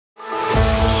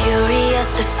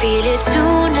feel it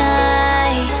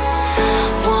tonight.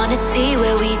 Wanna see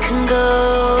where we can go,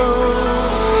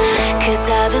 'cause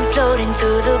I've been floating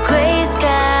through the gray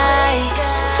skies,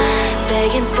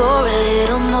 begging for a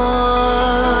little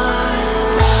more.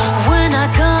 We're not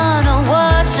gonna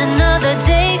watch another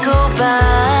day go by.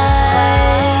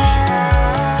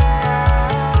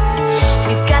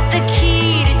 We've got the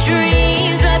key to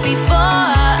dreams right before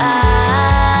our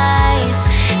eyes.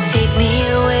 Take me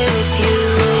away with you.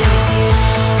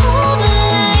 All the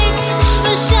lights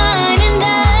are shining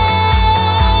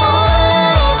down. All the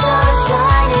lights are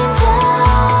shining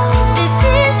down. This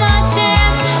is our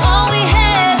chance, all we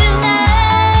have is now.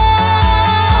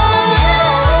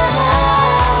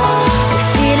 We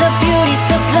feel a beauty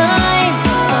sublime.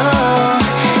 Oh,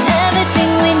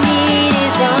 everything we need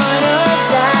is on our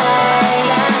side.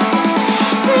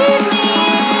 Leave me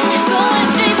in, going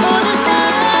straight for the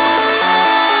stars.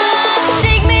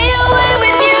 Take me away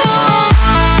with you.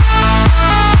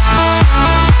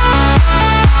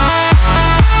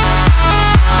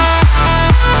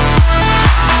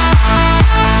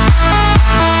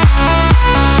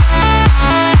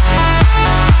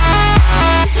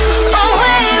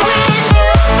 Away with you.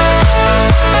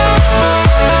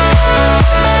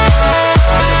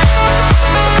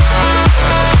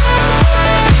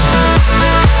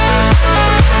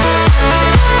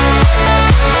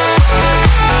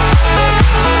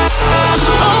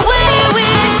 Away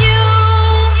with you.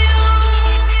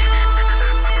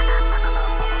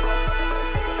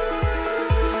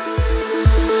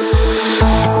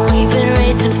 We've been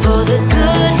racing for the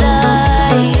good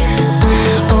life.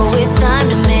 Oh, it's time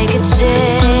to make a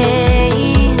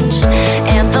change.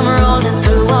 Anthem rolling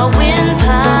through our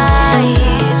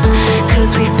windpipes,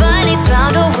 'cause we finally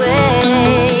found a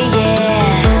way,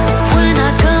 yeah. We're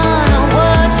not gonna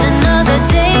watch another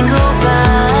day go by.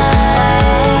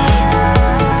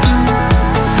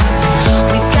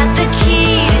 We've got the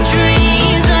key to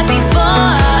dreams right before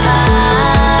our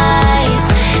eyes.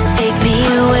 Take me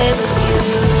away with you.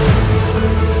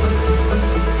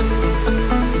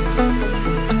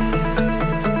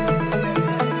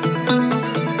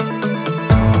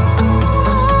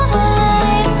 All the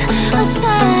lights are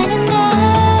shining down.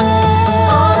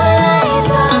 All the lights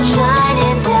are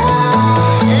shining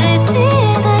down. This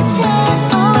is our chance,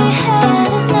 all we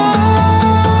have is now.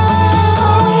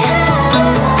 All we have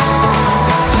is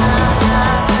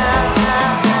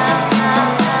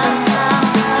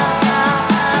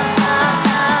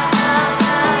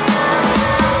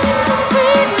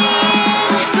Breathe me in,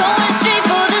 going straight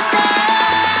for the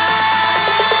stars.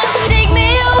 Take me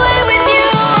away with you.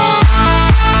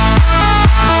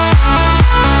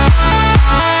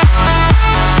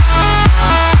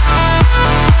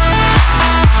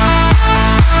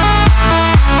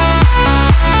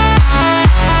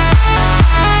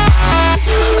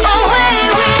 Away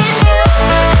with you.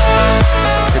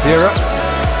 Khedira.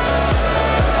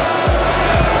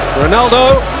 Ronaldo.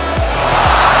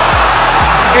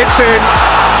 It's in.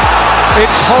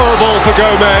 It's horrible for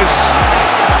Gomez.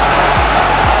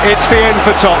 It's the end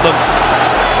for Tottenham.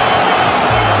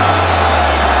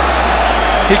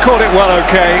 He caught it well,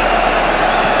 okay,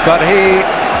 but he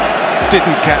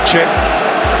didn't catch it.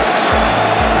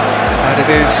 And it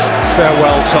is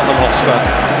farewell Tottenham Hotspur.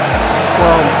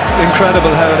 Well,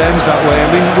 incredible how it ends that way. I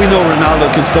mean, we know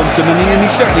Ronaldo can thump him, and he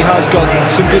certainly has got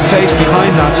some good pace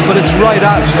behind that, but it's right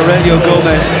at Aurelio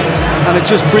Gomez, and it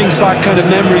just brings back kind of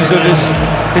memories of his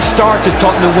start at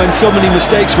Tottenham when so many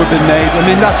mistakes were being made. I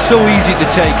mean, that's so easy to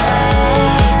take.